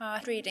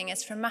That reading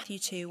is from Matthew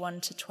 2,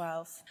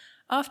 1-12.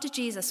 After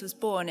Jesus was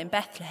born in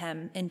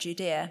Bethlehem in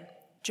Judea,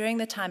 during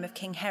the time of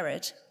King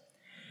Herod,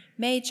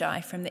 Magi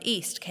from the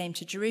east came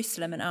to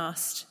Jerusalem and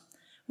asked,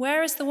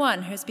 "Where is the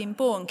one who has been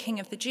born King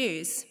of the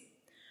Jews?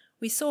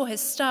 We saw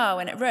his star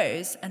when it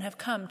rose and have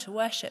come to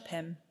worship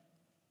him."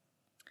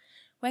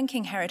 When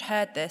King Herod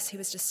heard this, he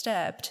was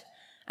disturbed,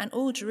 and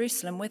all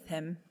Jerusalem with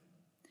him.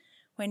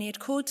 When he had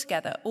called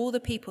together all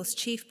the people's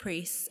chief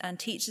priests and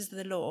teachers of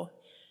the law,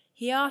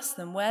 he asked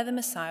them where the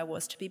Messiah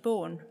was to be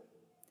born.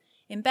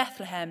 "In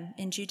Bethlehem,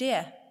 in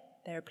Judea,"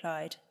 they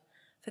replied,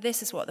 "for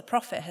this is what the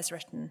prophet has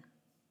written.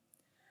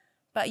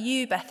 But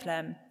you,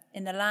 Bethlehem,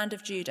 in the land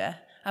of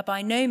Judah, are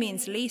by no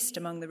means least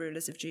among the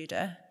rulers of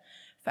Judah,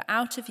 for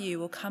out of you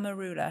will come a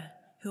ruler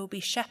who will be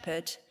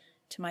shepherd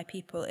to my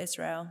people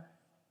Israel."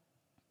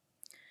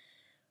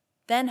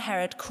 Then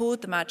Herod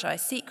called the Magi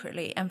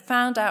secretly and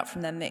found out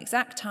from them the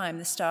exact time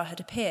the star had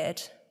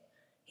appeared.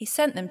 He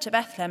sent them to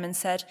Bethlehem and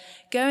said,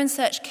 "Go and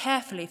search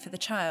carefully for the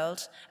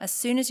child. As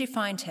soon as you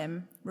find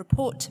him,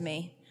 report to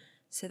me,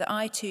 so that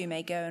I too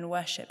may go and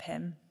worship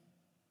him."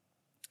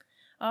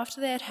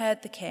 After they had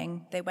heard the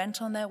king, they went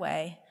on their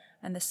way,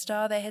 and the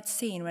star they had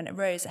seen when it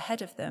rose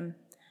ahead of them,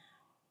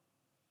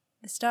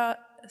 the star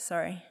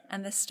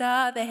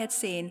they had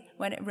seen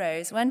when it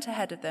rose went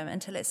ahead of them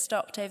until it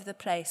stopped over the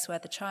place where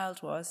the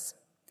child was.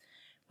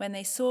 When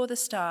they saw the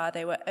star,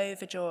 they were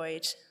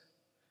overjoyed.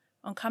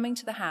 On coming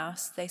to the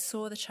house, they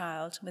saw the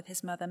child with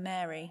his mother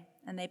Mary,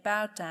 and they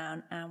bowed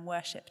down and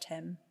worshipped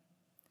him.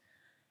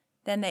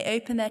 Then they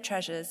opened their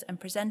treasures and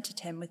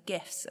presented him with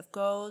gifts of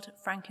gold,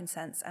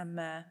 frankincense, and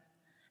myrrh.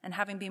 And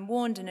having been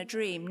warned in a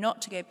dream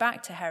not to go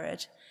back to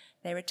Herod,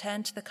 they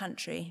returned to the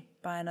country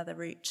by another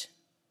route.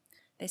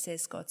 This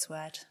is God's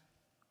word.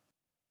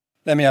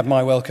 Let me add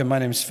my welcome. My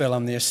name's Phil.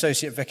 I'm the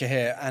Associate Vicar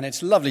here, and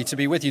it's lovely to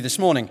be with you this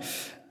morning.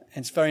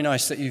 It's very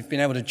nice that you've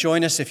been able to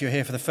join us if you're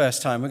here for the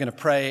first time. We're going to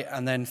pray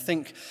and then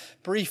think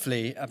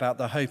briefly about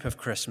the hope of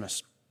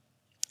Christmas.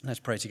 Let's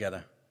pray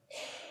together.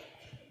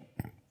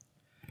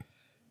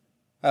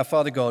 Our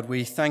Father God,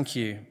 we thank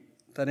you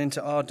that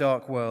into our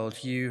dark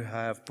world you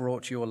have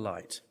brought your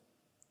light.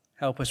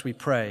 Help us, we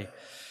pray,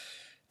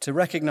 to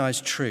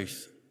recognize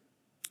truth.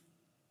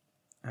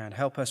 And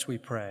help us, we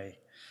pray,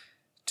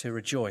 to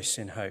rejoice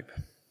in hope.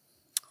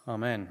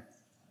 Amen.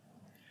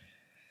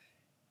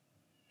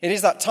 It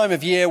is that time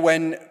of year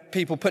when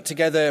people put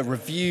together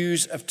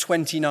reviews of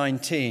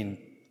 2019.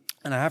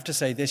 And I have to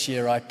say this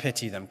year I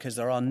pity them because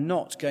there are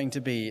not going to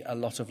be a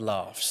lot of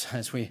laughs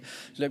as we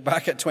look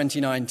back at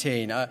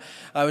 2019. I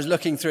was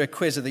looking through a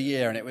quiz of the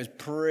year and it was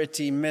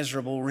pretty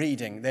miserable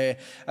reading. The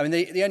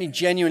only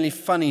genuinely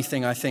funny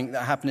thing I think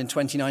that happened in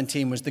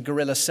 2019 was the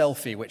gorilla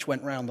selfie, which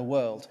went round the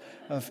world.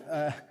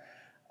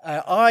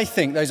 I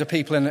think those are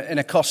people in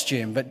a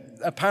costume, but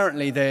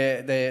apparently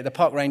the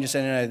park ranger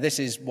said, no, this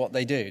is what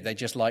they do. They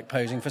just like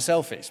posing for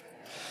selfies.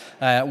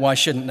 Why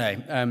shouldn't they?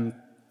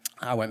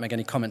 I won't make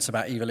any comments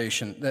about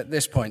evolution at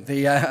this point.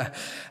 But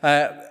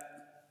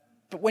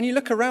when you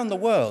look around the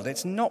world,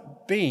 it's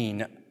not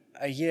been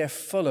a year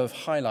full of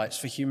highlights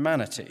for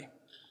humanity.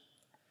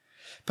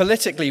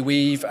 Politically,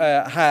 we've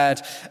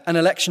had an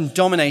election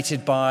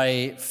dominated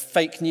by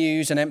fake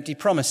news and empty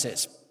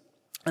promises.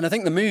 And I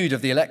think the mood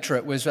of the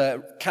electorate was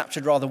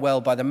captured rather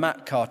well by the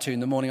Matt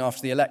cartoon the morning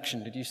after the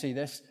election. Did you see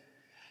this?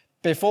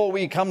 "Before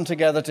we come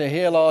together to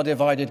heal our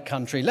divided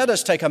country, let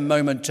us take a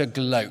moment to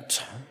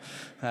gloat."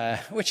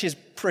 Which is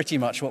pretty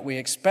much what we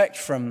expect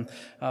from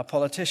our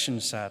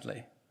politicians,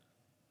 sadly.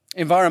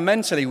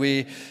 Environmentally,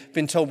 we've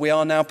been told we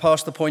are now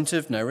past the point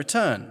of no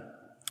return.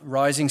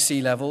 Rising sea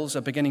levels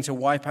are beginning to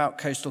wipe out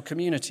coastal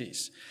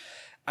communities.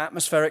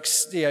 Atmospheric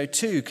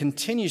CO2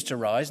 continues to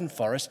rise and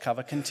forest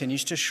cover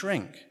continues to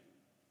shrink.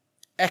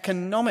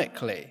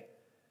 Economically,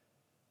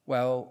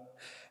 well,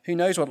 who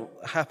knows what will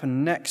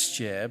happen next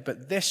year,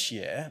 but this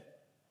year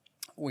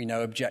we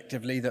know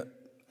objectively that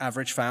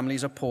average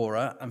families are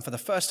poorer, and for the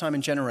first time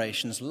in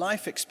generations,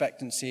 life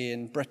expectancy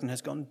in Britain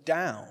has gone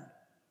down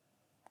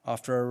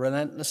after a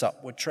relentless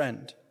upward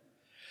trend.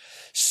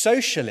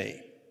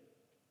 Socially,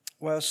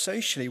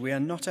 we are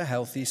not a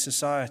healthy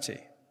society.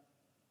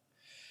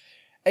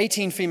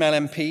 18 female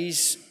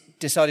MPs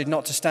decided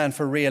not to stand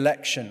for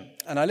re-election,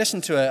 and I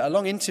listened to a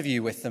long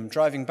interview with them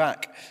driving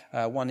back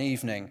one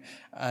evening,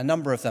 a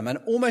number of them, and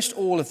almost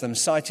all of them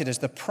cited as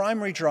the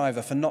primary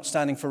driver for not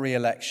standing for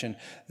re-election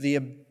the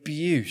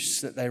abuse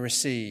that they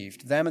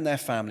received, them and their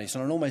families,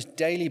 on an almost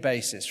daily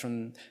basis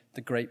from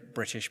the great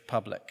British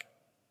public.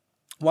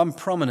 One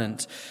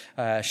prominent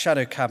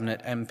shadow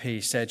cabinet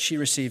MP said she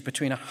received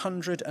between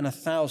 100 and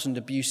 1,000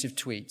 abusive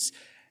tweets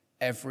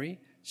every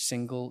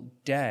single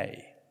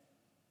day.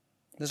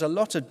 There's a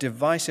lot of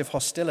divisive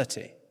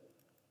hostility.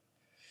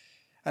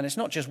 And it's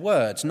not just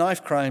words.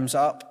 Knife crimes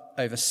up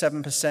over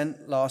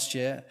 7% last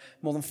year,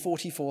 more than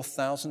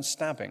 44,000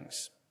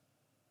 stabbings.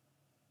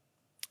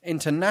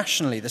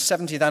 Internationally, the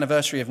 70th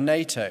anniversary of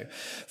NATO,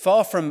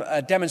 far from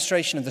a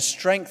demonstration of the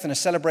strength and a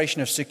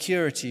celebration of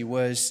security,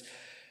 was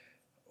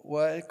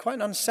were quite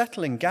an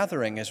unsettling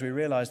gathering as we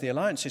realize the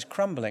alliance is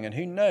crumbling and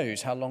who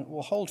knows how long it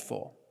will hold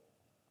for.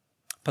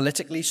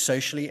 Politically,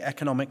 socially,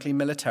 economically,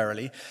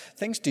 militarily,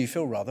 things do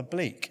feel rather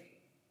bleak.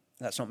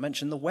 Let's not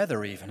mention the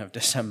weather even of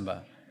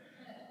December.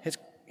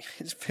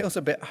 It feels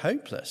a bit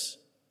hopeless.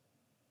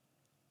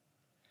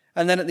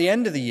 And then at the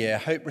end of the year,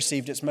 hope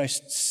received its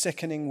most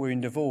sickening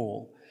wound of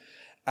all,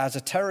 as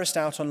a terrorist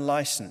out on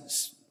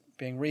license,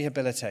 being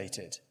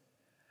rehabilitated,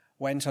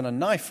 went on a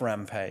knife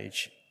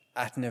rampage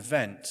at an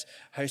event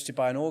hosted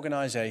by an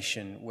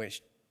organization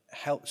which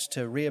helps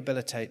to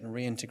rehabilitate and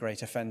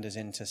reintegrate offenders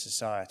into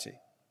society.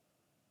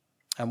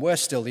 And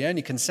worse still, the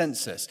only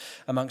consensus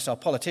amongst our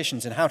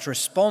politicians in how to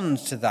respond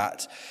to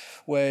that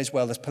was,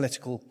 well, there's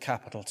political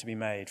capital to be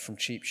made from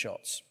cheap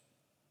shots.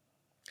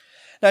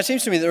 Now, it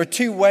seems to me there are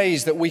two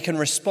ways that we can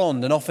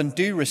respond, and often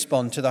do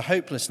respond, to the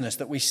hopelessness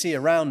that we see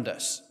around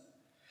us.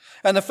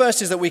 And the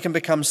first is that we can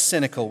become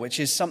cynical, which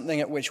is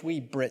something at which we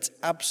Brits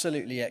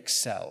absolutely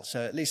excel.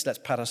 So at least let's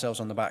pat ourselves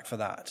on the back for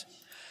that.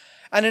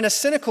 And in a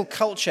cynical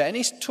culture,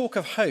 any talk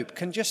of hope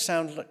can just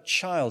sound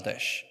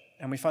childish.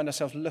 And we find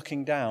ourselves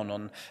looking down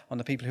on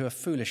the people who are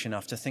foolish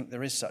enough to think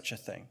there is such a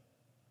thing.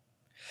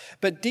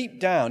 But deep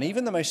down,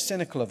 even the most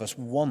cynical of us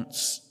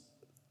wants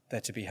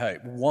there to be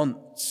hope,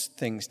 wants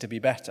things to be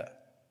better.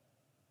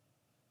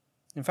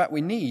 In fact,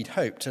 we need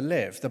hope to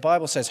live. The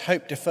Bible says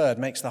hope deferred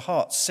makes the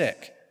heart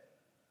sick.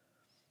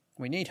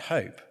 We need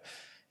hope,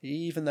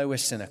 even though we're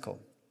cynical.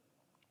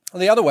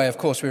 Well, the other way, of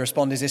course, we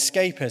respond is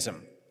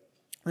escapism.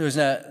 There was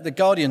the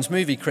Guardian's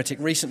movie critic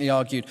recently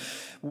argued,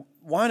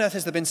 why on earth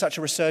has there been such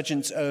a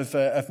resurgence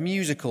of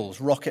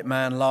musicals, Rocket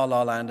Man, La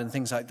La Land, and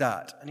things like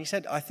that? And he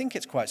said, I think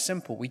it's quite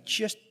simple. We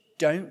just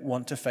don't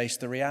want to face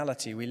the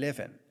reality we live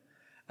in.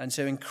 And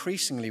so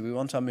increasingly we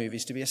want our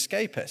movies to be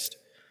escapist.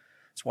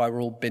 That's why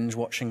we're all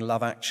binge-watching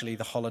Love Actually,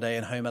 The Holiday,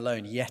 and Home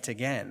Alone yet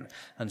again,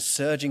 and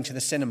surging to the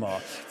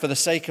cinema for the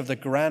sake of the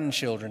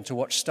grandchildren to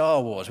watch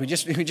Star Wars. We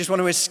just want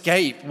to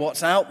escape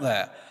what's out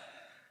there.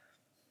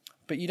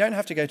 But you don't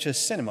have to go to a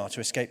cinema to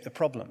escape the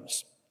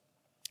problems.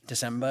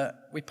 December,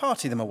 we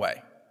party them away. Do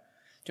you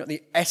know what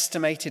the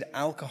estimated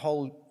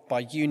alcohol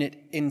by unit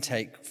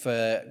intake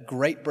for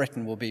Great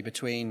Britain will be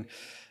between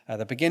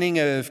the beginning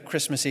of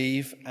Christmas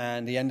Eve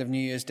and the end of New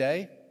Year's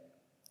Day?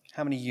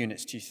 How many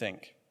units do you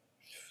think?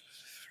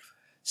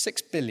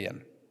 6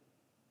 billion.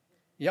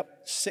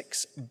 Yep,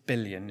 6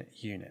 billion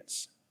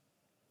units.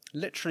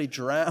 Literally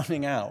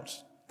drowning out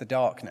the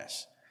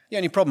darkness. The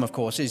only problem, of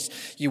course, is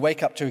you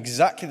wake up to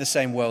exactly the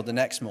same world the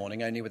next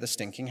morning, only with a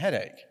stinking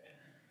headache.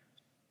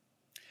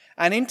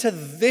 And into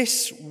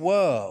this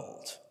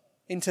world,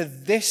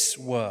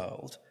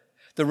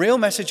 the real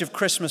message of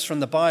Christmas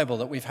from the Bible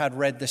that we've had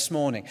read this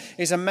morning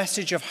is a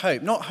message of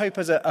hope. Not hope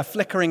as a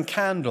flickering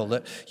candle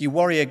that you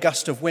worry a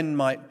gust of wind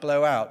might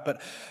blow out,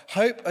 but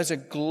hope as a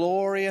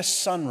glorious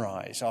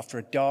sunrise after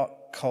a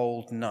dark,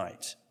 cold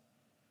night.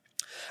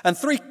 And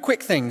 3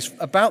 quick things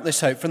about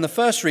this hope from the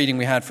first reading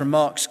we had from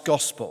Mark's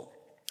Gospel.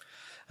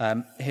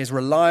 His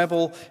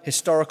reliable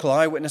historical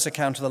eyewitness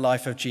account of the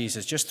life of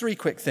Jesus. Just 3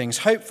 quick things.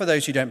 Hope for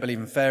those who don't believe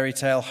in fairy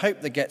tale,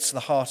 hope that gets to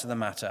the heart of the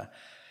matter,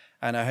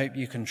 and I hope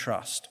you can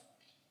trust.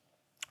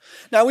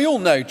 Now, we all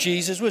know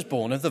Jesus was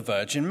born of the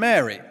Virgin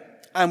Mary,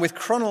 and with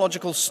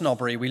chronological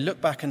snobbery, we look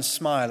back and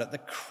smile at the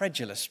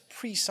credulous,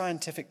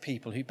 pre-scientific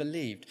people who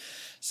believed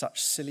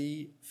such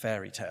silly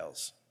fairy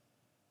tales.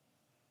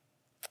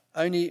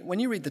 Only when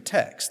you read the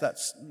text,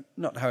 that's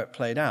not how it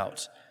played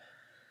out.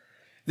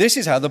 This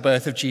is how the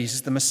birth of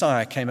Jesus the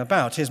Messiah came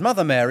about. His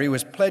mother Mary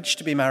was pledged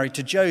to be married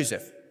to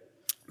Joseph,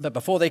 but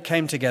before they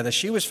came together,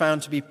 she was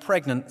found to be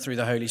pregnant through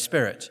the Holy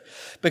Spirit,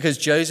 because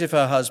Joseph,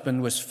 her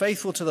husband, was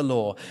faithful to the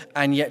law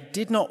and yet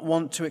did not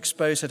want to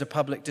expose her to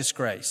public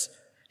disgrace.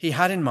 He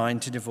had in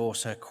mind to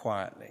divorce her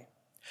quietly.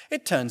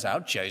 It turns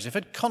out Joseph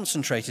had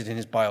concentrated in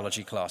his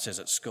biology classes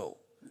at school.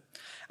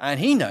 And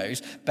he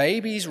knows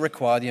babies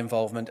require the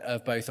involvement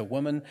of both a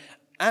woman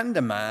and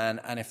a man,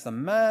 and if the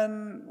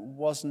man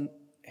wasn't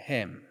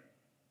him.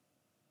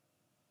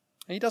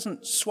 He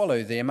doesn't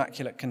swallow the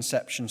Immaculate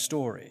Conception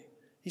story.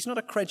 He's not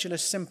a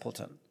credulous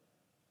simpleton.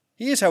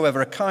 He is,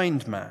 however, a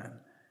kind man.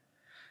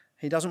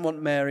 He doesn't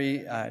want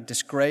Mary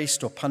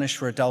disgraced or punished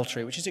for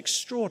adultery, which is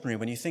extraordinary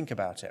when you think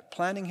about it.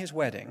 Planning his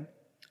wedding,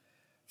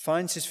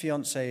 finds his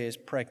fiancée is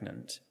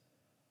pregnant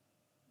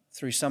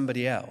through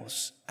somebody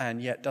else,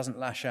 and yet doesn't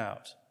lash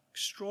out.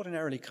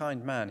 Extraordinarily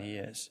kind man he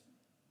is.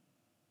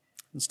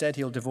 Instead,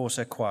 he'll divorce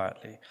her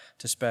quietly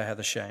to spare her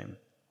the shame.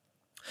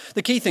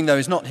 The key thing, though,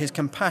 is not his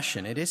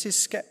compassion, it is his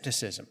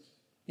skepticism.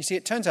 You see,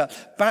 it turns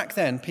out back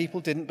then people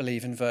didn't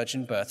believe in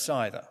virgin births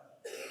either.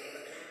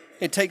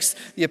 It takes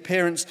the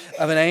appearance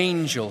of an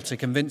angel to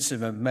convince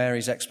him of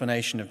Mary's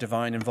explanation of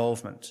divine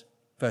involvement.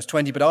 Verse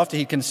 20, but after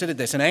he considered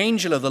this, an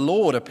angel of the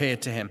Lord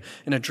appeared to him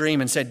in a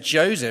dream and said,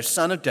 Joseph,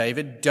 son of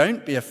David,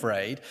 don't be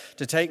afraid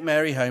to take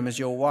Mary home as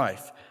your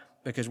wife,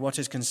 because what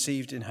is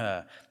conceived in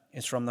her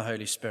is from the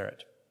Holy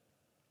Spirit.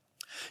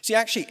 See,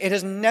 actually, it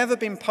has never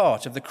been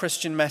part of the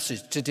Christian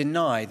message to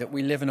deny that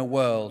we live in a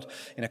world,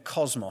 in a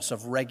cosmos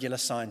of regular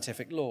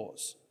scientific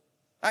laws.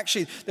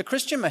 Actually, the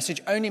Christian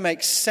message only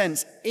makes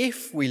sense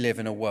if we live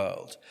in a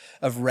world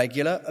of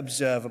regular,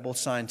 observable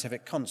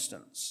scientific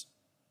constants.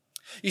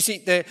 You see,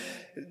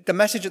 the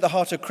message at the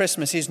heart of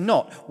Christmas is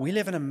not, we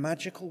live in a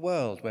magical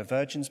world where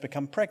virgins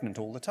become pregnant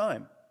all the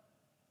time.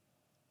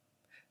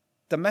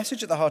 The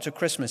message at the heart of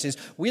Christmas is,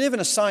 we live in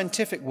a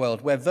scientific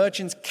world where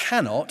virgins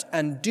cannot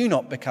and do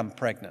not become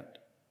pregnant.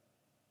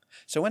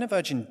 So when a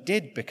virgin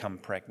did become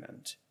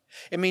pregnant,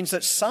 it means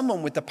that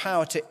someone with the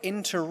power to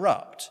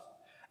interrupt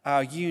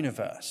our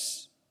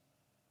universe,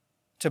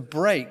 to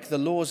break the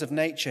laws of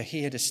nature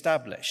he had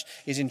established,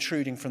 is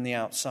intruding from the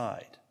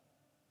outside.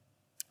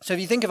 So if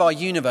you think of our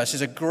universe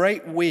as a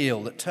great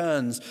wheel that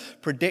turns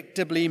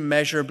predictably,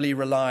 measurably,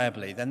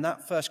 reliably, then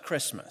that first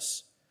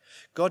Christmas,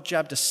 God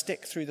jabbed a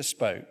stick through the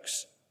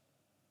spokes.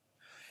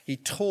 He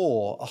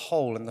tore a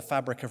hole in the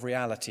fabric of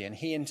reality and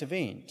he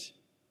intervened.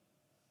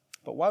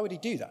 But why would he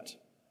do that?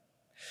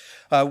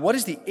 What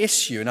is the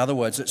issue, in other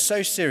words, that's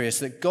so serious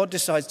that God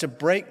decides to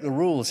break the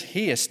rules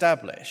he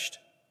established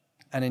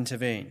and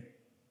intervene?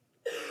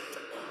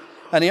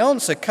 And the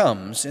answer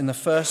comes in the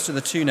first of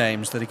the two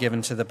names that are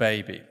given to the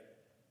baby,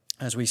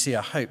 as we see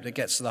a hope that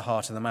gets to the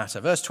heart of the matter.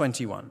 Verse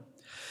 21.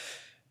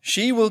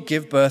 She will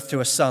give birth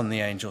to a son, the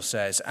angel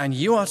says, and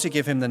you are to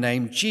give him the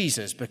name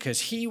Jesus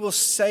because he will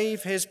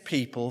save his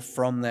people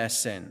from their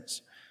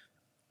sins.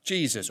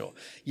 Jesus, or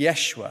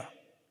Yeshua,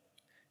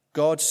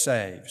 God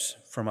saves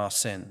from our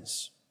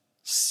sins.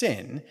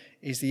 Sin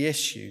is the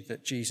issue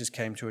that Jesus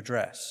came to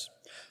address.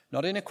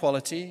 Not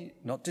inequality,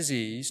 not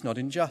disease, not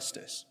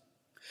injustice.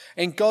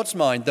 In God's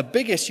mind, the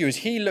big issue as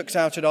he looks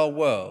out at our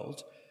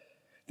world,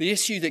 the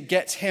issue that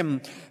gets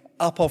him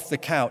up off the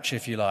couch,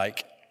 if you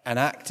like, and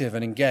active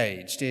and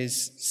engaged,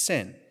 is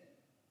sin.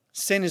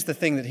 Sin is the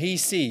thing that he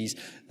sees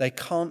they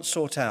can't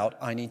sort out,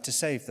 I need to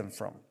save them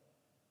from.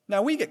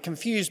 Now, we get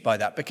confused by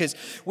that because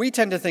we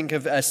tend to think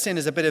of sin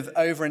as a bit of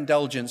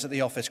overindulgence at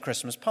the office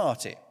Christmas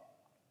party.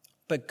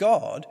 But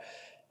God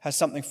has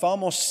something far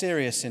more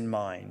serious in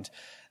mind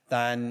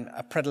than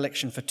a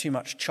predilection for too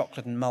much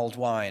chocolate and mulled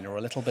wine or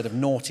a little bit of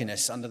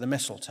naughtiness under the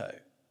mistletoe.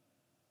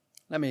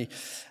 Let me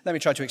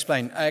try to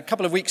explain. A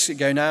couple of weeks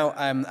ago now,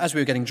 as we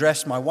were getting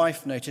dressed, my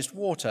wife noticed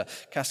water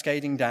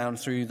cascading down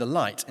through the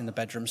light in the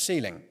bedroom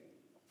ceiling,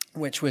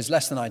 which was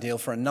less than ideal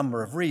for a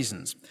number of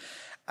reasons.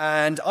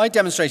 And I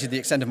demonstrated the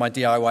extent of my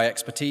DIY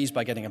expertise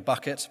by getting a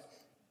bucket.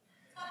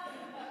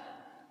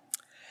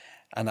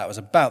 And that was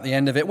about the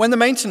end of it. When the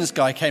maintenance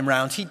guy came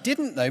round, he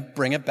didn't, though,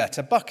 bring a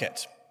better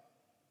bucket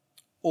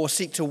or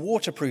seek to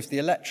waterproof the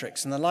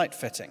electrics and the light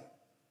fitting.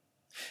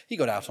 He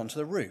got out onto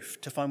the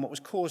roof to find what was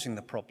causing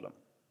the problem.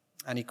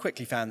 And he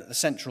quickly found that the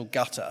central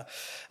gutter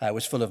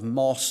was full of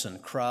moss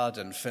and crud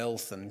and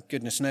filth and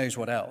goodness knows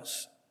what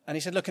else. And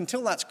he said, look,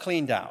 until that's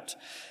cleaned out,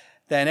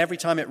 then every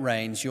time it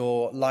rains,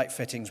 your light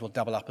fittings will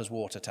double up as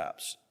water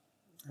taps.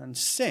 And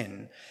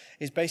sin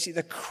is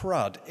basically the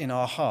crud in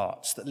our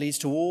hearts that leads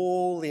to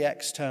all the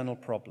external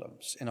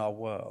problems in our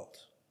world.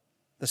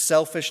 The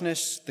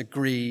selfishness, the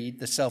greed,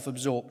 the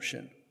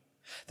self-absorption,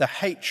 the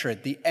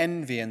hatred, the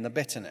envy and the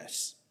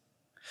bitterness,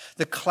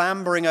 the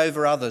clambering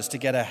over others to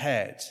get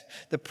ahead,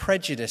 the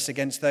prejudice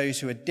against those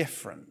who are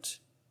different,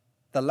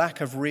 the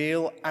lack of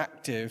real,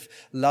 active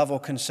love or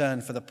concern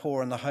for the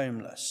poor and the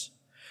homeless.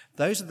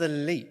 Those are the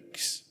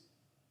leaks,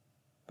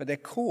 but they're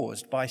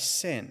caused by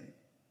sin.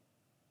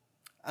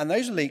 And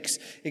those leaks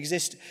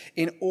exist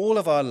in all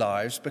of our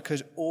lives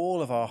because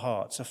all of our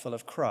hearts are full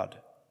of crud.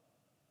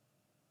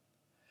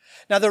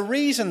 Now, the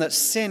reason that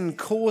sin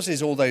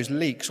causes all those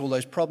leaks, all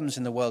those problems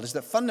in the world, is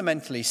that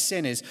fundamentally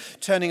sin is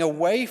turning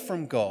away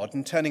from God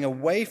and turning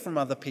away from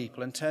other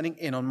people and turning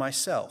in on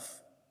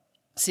myself,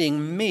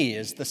 seeing me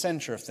as the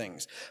center of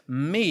things,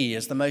 me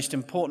as the most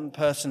important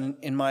person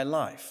in my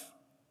life.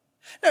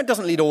 Now, it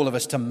doesn't lead all of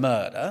us to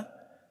murder,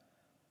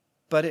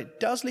 but it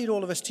does lead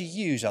all of us to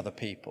use other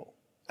people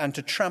and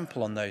to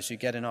trample on those who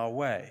get in our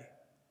way,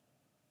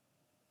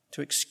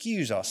 to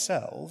excuse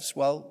ourselves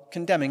while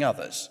condemning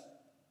others.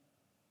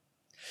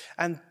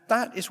 And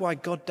that is why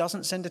God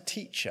doesn't send a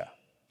teacher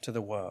to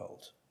the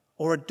world,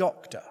 or a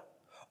doctor,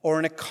 or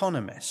an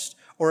economist,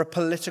 or a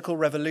political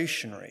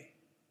revolutionary.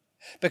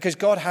 Because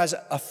God has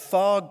a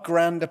far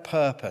grander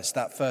purpose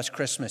that first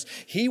Christmas.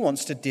 He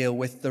wants to deal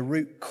with the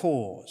root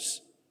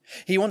cause.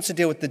 He wants to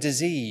deal with the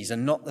disease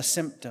and not the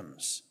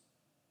symptoms.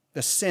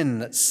 The sin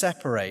that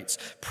separates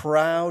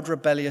proud,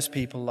 rebellious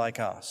people like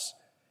us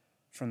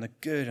from the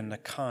good and the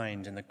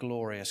kind and the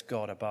glorious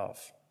God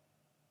above.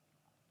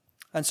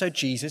 And so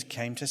Jesus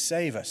came to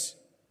save us.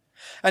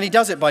 And he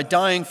does it by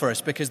dying for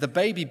us because the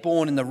baby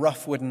born in the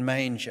rough wooden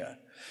manger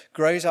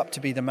grows up to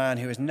be the man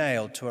who is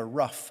nailed to a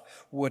rough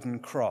wooden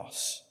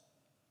cross.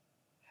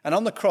 And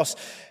on the cross,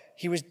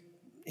 he was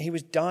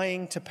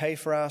dying to pay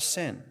for our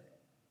sin.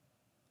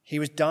 He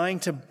was dying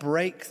to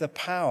break the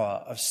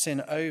power of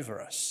sin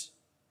over us.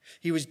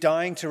 He was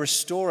dying to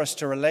restore us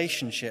to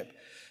relationship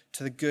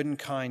to the good and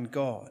kind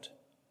God.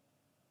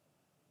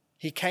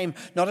 He came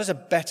not as a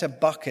better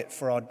bucket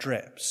for our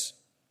drips,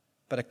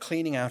 but a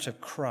cleaning out of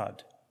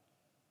crud.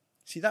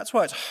 See, that's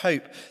why it's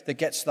hope that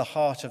gets to the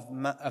heart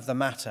of the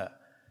matter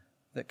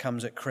that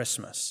comes at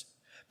Christmas.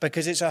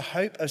 Because it's a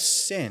hope of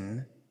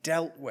sin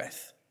dealt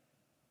with,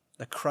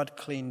 the crud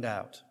cleaned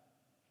out.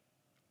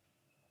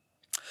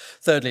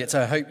 Thirdly, it's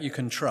a hope you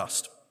can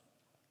trust.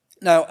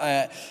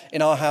 Now,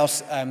 in our house,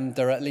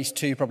 there are at least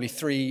 2, probably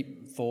 3,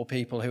 4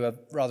 people who are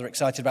rather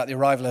excited about the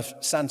arrival of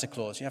Santa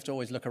Claus. You have to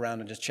always look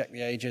around and just check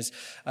the ages.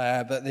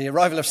 But the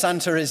arrival of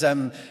Santa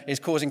is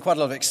causing quite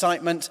a lot of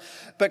excitement.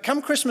 But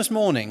come Christmas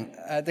morning,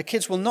 the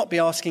kids will not be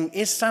asking,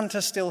 is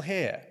Santa still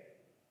here?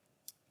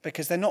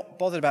 Because they're not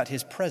bothered about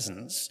his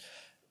presence,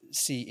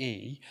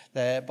 CE,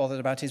 they're bothered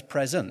about his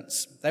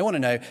presence. They want to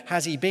know,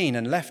 has he been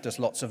and left us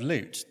lots of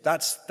loot?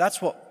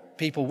 That's what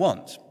people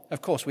want.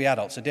 Of course, we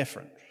adults are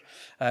different.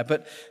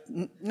 But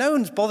no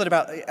one's bothered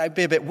about, it'd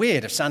be a bit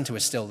weird if Santa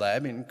was still there. I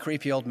mean,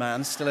 creepy old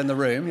man still in the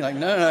room. You're like,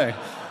 no.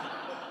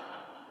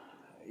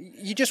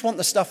 You just want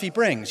the stuff he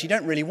brings. You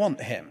don't really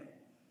want him.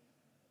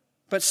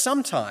 But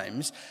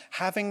sometimes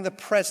having the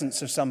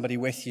presence of somebody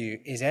with you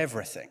is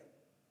everything.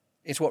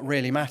 It's what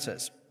really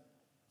matters.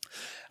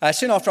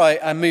 Soon after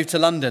I moved to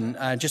London,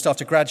 just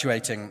after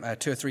graduating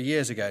 2 or 3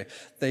 years ago,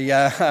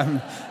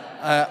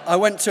 I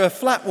went to a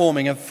flat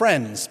warming of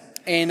friends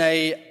in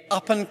a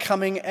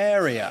up-and-coming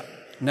area.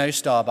 No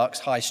Starbucks,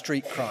 high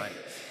street crime.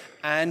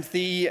 And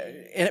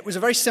it was a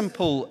very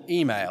simple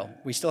email.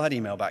 We still had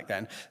email back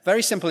then.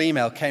 Very simple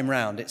email came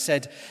round. It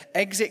said,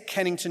 exit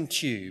Kennington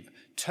Tube,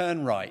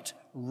 turn right,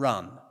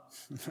 run.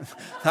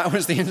 That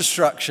was the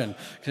instruction.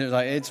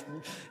 It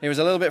was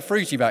a little bit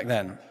fruity back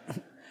then.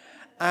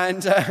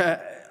 And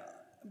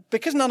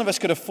because none of us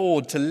could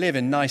afford to live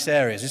in nice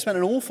areas, we spent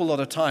an awful lot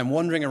of time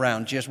wandering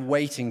around just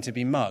waiting to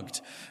be mugged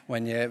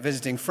when you're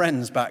visiting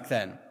friends back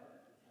then.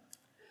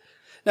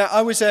 Now,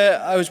 I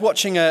was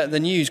watching the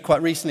news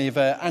quite recently of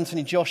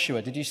Anthony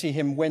Joshua. Did you see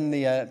him win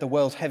the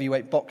world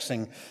heavyweight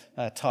boxing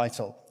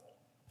title?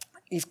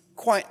 He's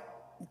quite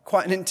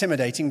an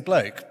intimidating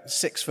bloke,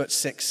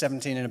 6'6",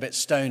 17 and a bit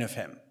stone of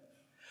him.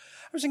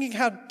 I was thinking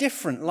how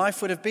different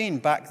life would have been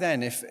back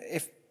then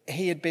if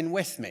he had been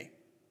with me.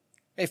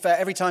 If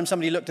every time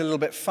somebody looked a little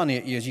bit funny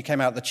at you as you came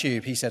out of the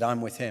tube, he said,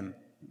 I'm with him.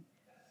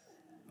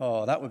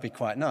 Oh, that would be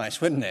quite nice,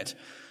 wouldn't it?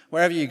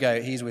 Wherever you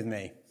go, he's with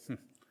me.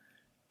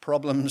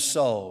 Problem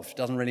solved.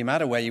 Doesn't really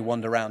matter where you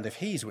wander around if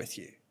he's with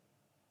you.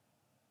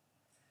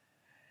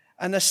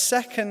 And the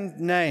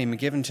second name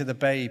given to the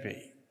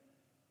baby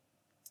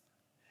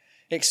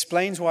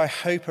explains why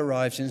hope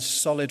arrives in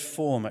solid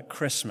form at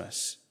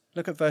Christmas.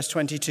 Look at verse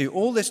 22.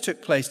 All this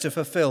took place to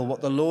fulfill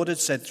what the Lord had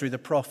said through the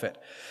prophet.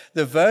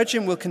 The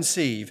virgin will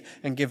conceive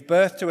and give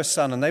birth to a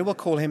son, and they will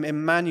call him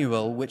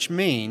Emmanuel, which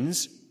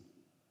means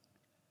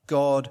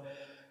God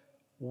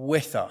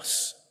with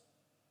us.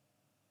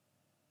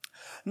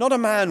 Not a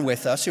man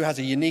with us who has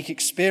a unique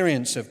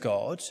experience of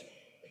God,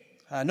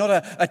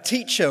 not a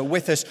teacher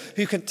with us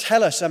who can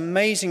tell us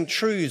amazing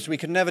truths we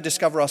could never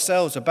discover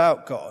ourselves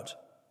about God,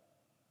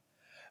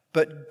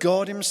 but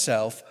God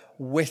himself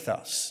with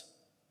us.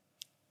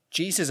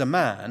 Jesus a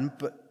man,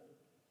 but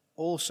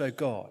also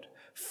God,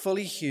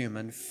 fully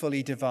human,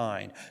 fully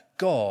divine,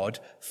 God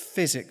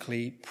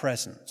physically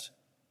present,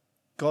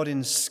 God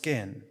in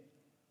skin.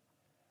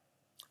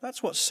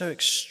 That's what's so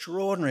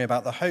extraordinary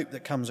about the hope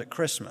that comes at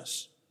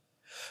Christmas.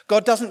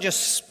 God doesn't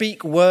just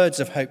speak words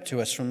of hope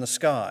to us from the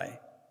sky.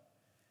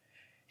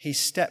 He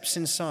steps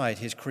inside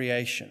his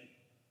creation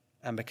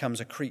and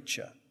becomes a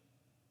creature.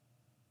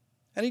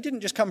 And he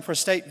didn't just come for a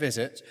state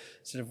visit,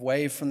 sort of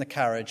wave from the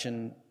carriage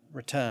and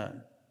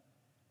return.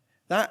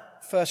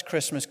 That first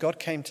Christmas, God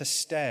came to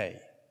stay.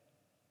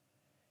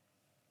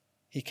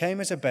 He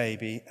came as a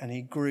baby and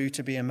he grew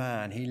to be a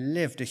man. He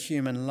lived a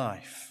human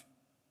life.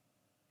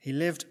 He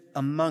lived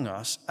among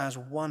us as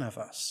one of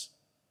us,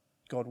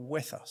 God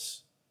with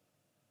us.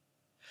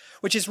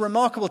 Which is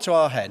remarkable to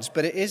our heads,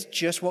 but it is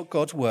just what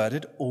God's word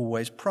had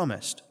always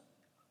promised.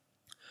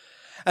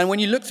 And when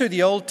you look through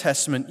the Old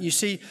Testament, you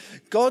see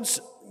God's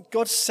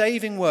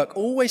saving work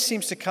always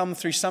seems to come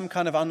through some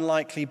kind of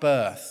unlikely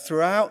birth.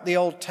 Throughout the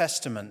Old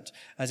Testament,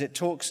 as it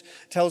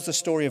tells the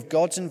story of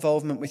God's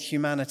involvement with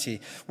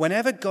humanity,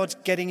 whenever God's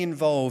getting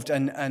involved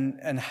and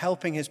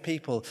helping his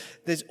people,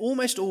 there's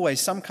almost always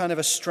some kind of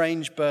a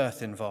strange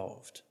birth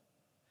involved.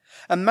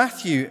 And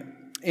Matthew,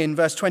 in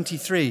verse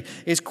 23,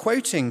 is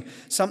quoting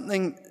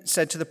something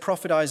said to the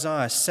prophet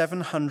Isaiah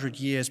 700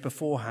 years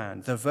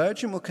beforehand. The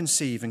virgin will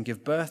conceive and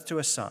give birth to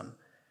a son,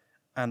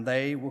 and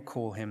they will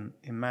call him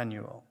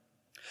Emmanuel.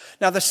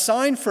 Now, the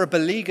sign for a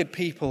beleaguered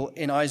people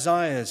in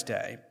Isaiah's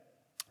day,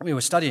 we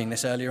were studying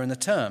this earlier in the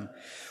term,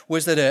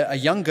 was that a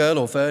young girl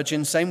or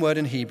virgin, same word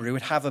in Hebrew,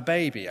 would have a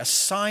baby, a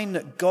sign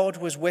that God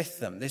was with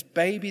them. This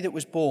baby that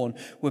was born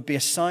would be a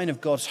sign of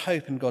God's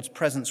hope and God's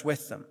presence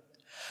with them.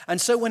 And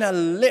so when a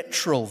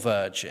literal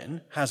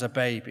virgin has a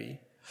baby,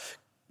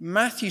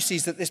 Matthew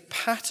sees that this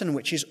pattern,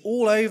 which is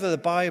all over the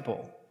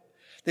Bible,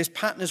 this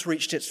pattern has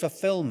reached its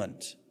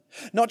fulfillment.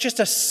 Not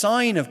just a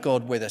sign of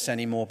God with us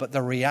anymore, but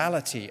the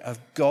reality of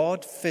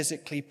God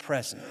physically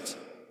present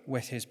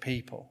with his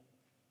people.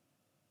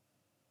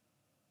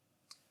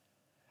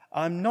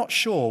 I'm not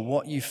sure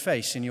what you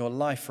face in your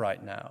life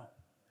right now.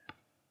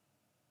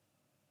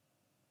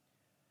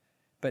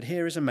 But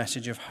here is a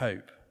message of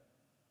hope.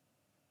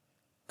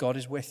 God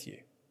is with you.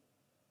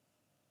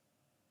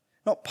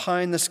 Not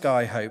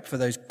pie-in-the-sky hope for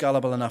those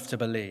gullible enough to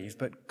believe,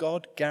 but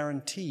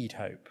God-guaranteed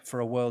hope for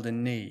a world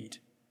in need.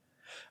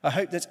 A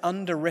hope that's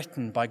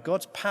underwritten by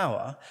God's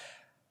power,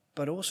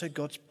 but also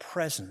God's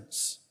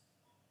presence.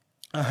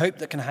 A hope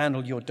that can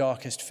handle your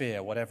darkest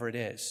fear, whatever it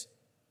is.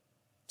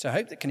 It's a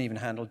hope that can even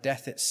handle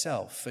death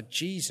itself, for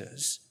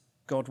Jesus,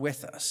 God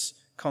with us,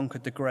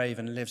 conquered the grave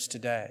and lives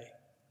today.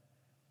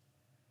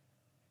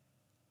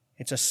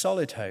 It's a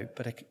solid hope,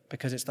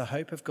 because it's the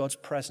hope of God's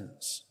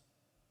presence,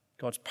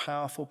 God's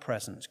powerful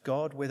presence,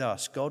 God with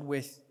us, God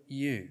with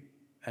you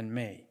and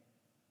me.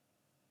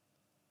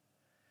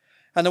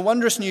 And the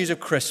wondrous news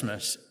of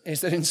Christmas is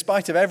that in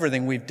spite of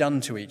everything we've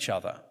done to each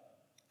other,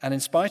 and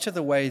in spite of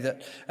the way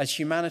that as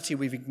humanity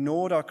we've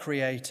ignored our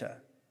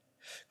Creator,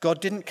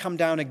 God didn't come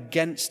down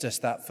against us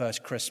that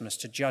first Christmas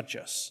to judge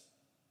us.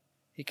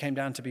 He came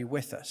down to be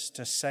with us,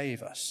 to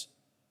save us.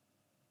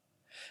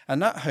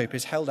 And that hope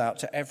is held out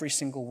to every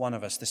single one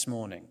of us this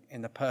morning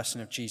in the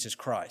person of Jesus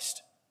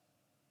Christ.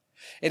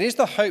 It is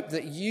the hope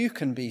that you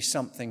can be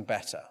something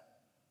better.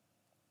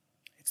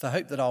 It's the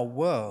hope that our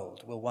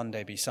world will one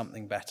day be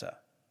something better.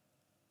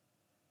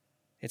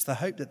 It's the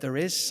hope that there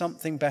is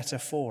something better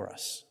for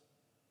us.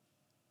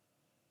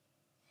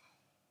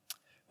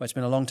 Well, it's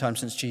been a long time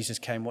since Jesus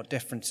came. What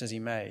difference has he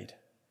made?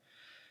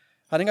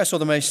 I think I saw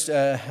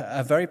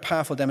a very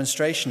powerful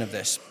demonstration of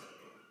this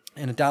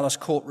in a Dallas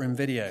courtroom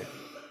video.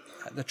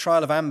 At the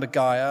trial of Amber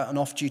Geyer, an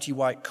off-duty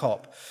white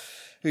cop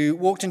who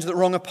walked into the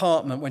wrong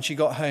apartment when she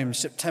got home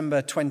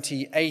September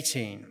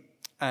 2018,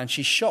 and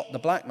she shot the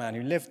black man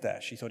who lived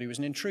there. She thought he was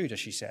an intruder,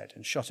 she said,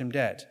 and shot him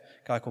dead,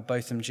 a guy called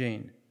Botham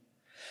Jean.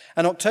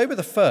 And October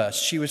the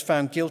 1st, she was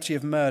found guilty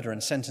of murder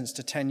and sentenced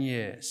to 10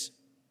 years.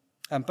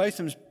 And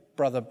Botham's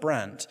brother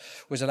Brant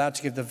was allowed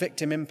to give the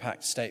victim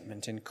impact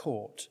statement in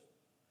court.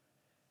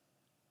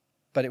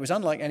 But it was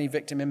unlike any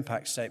victim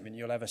impact statement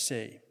you'll ever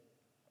see.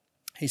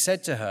 He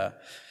said to her,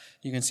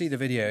 you can see the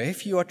video,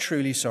 "If you are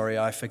truly sorry,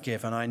 I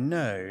forgive, and I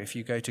know if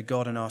you go to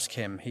God and ask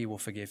him, he will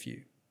forgive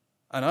you.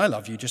 And I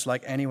love you just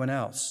like anyone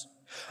else.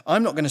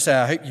 I'm not going to say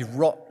I hope you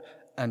rot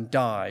and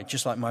die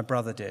just like my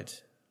brother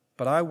did,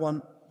 but I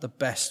want the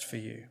best for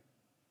you.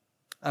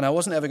 And I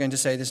wasn't ever going to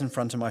say this in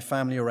front of my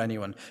family or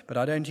anyone, but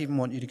I don't even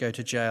want you to go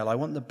to jail. I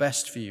want the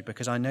best for you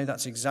because I know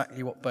that's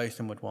exactly what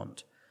Botham would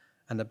want.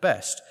 And the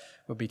best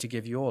would be to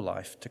give your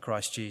life to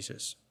Christ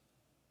Jesus."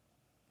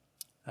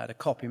 The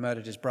cop who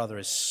murdered his brother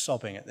is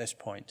sobbing at this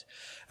point,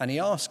 and he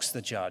asks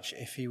the judge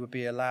if he would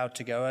be allowed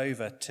to go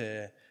over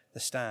to the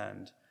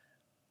stand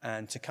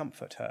and to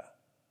comfort her.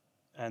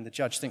 And the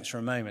judge thinks for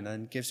a moment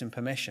and gives him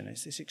permission.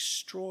 It's this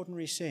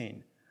extraordinary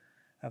scene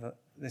of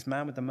this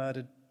man with the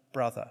murdered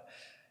brother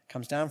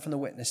comes down from the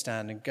witness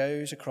stand and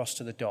goes across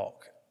to the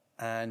dock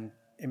and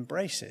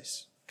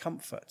embraces,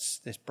 comforts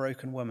this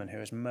broken woman who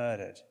has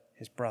murdered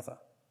his brother.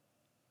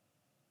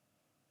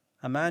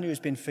 A man who has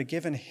been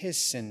forgiven his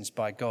sins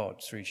by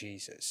God through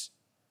Jesus,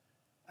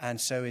 and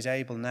so is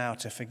able now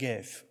to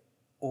forgive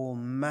all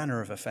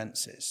manner of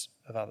offences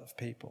of other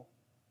people.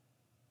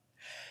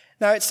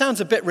 Now, it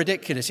sounds a bit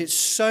ridiculous. It's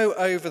so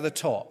over the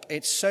top.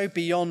 It's so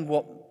beyond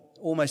what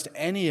almost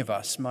any of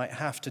us might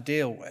have to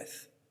deal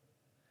with.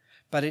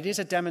 But it is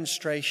a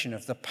demonstration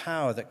of the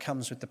power that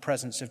comes with the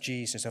presence of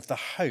Jesus, of the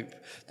hope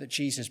that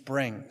Jesus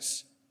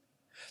brings.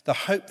 The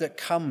hope that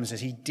comes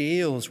as he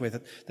deals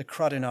with the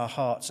crud in our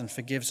hearts and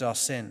forgives our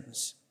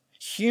sins.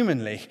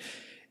 Humanly,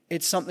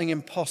 it's something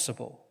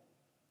impossible.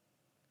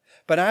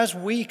 But as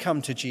we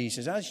come to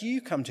Jesus, as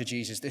you come to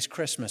Jesus this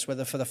Christmas,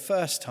 whether for the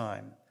first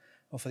time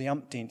or for the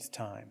umpteenth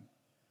time,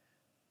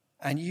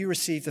 and you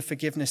receive the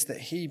forgiveness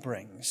that he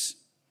brings,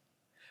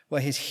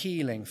 where his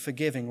healing,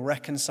 forgiving,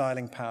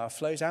 reconciling power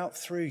flows out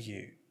through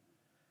you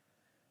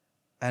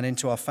and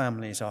into our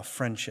families, our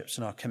friendships,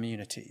 and our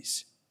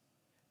communities,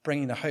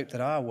 bringing the hope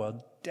that our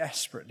world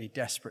desperately,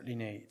 desperately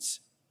needs.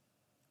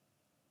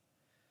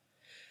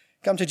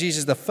 Come to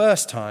Jesus the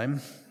first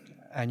time,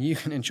 and you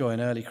can enjoy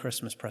an early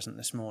Christmas present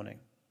this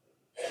morning.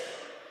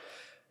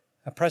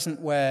 A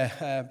present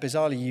where,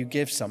 bizarrely, you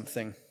give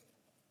something,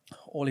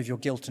 all of your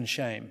guilt and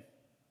shame.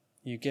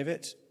 You give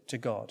it to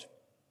God,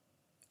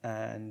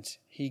 and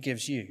he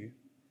gives you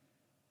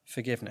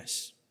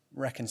forgiveness,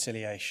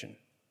 reconciliation,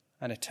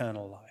 and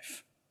eternal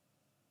life.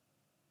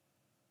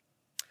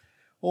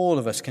 All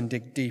of us can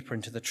dig deeper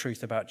into the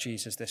truth about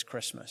Jesus this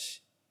Christmas.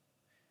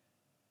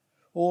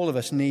 All of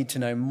us need to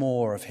know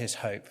more of his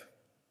hope,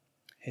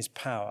 his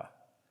power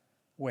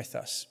with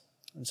us.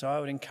 And so I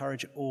would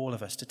encourage all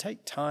of us to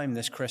take time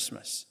this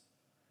Christmas.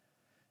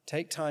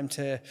 Take time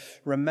to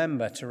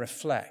remember, to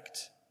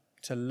reflect,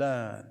 to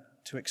learn,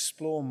 to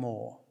explore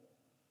more,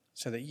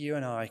 so that you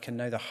and I can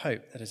know the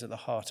hope that is at the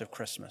heart of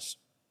Christmas.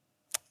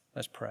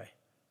 Let's pray.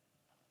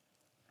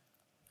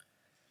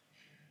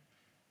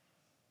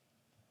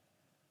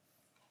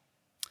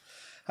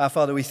 Our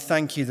Father, we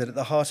thank you that at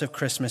the heart of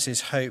Christmas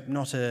is hope,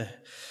 not a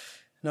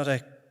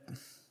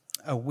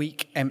a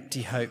weak,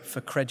 empty hope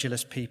for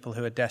credulous people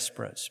who are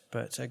desperate,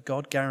 but a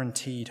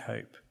God-guaranteed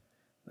hope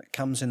that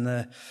comes in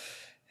the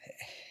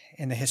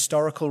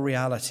historical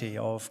reality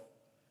of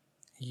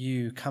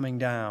you coming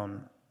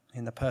down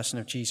in the person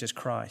of Jesus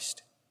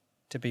Christ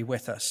to be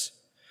with us.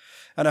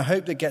 And a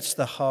hope that gets to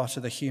the heart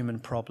of the human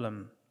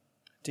problem,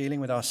 dealing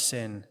with our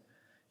sin,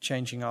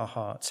 changing our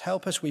hearts.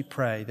 Help us, we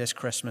pray, this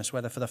Christmas,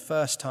 whether for the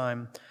first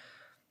time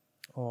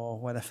or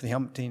whether for the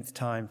umpteenth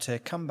time, to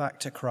come back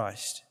to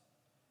Christ,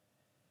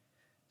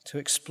 to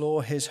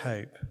explore his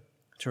hope,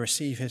 to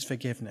receive his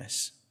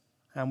forgiveness.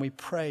 And we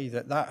pray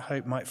that that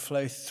hope might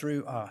flow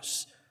through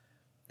us,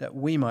 that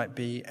we might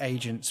be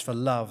agents for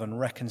love and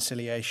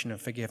reconciliation and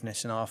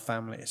forgiveness in our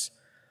families,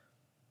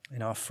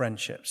 in our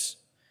friendships,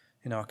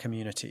 in our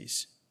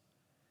communities,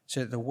 so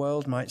that the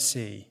world might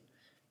see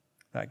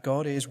that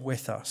God is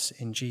with us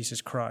in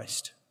Jesus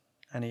Christ,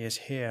 and he is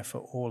here for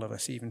all of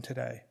us even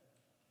today.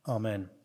 Amen.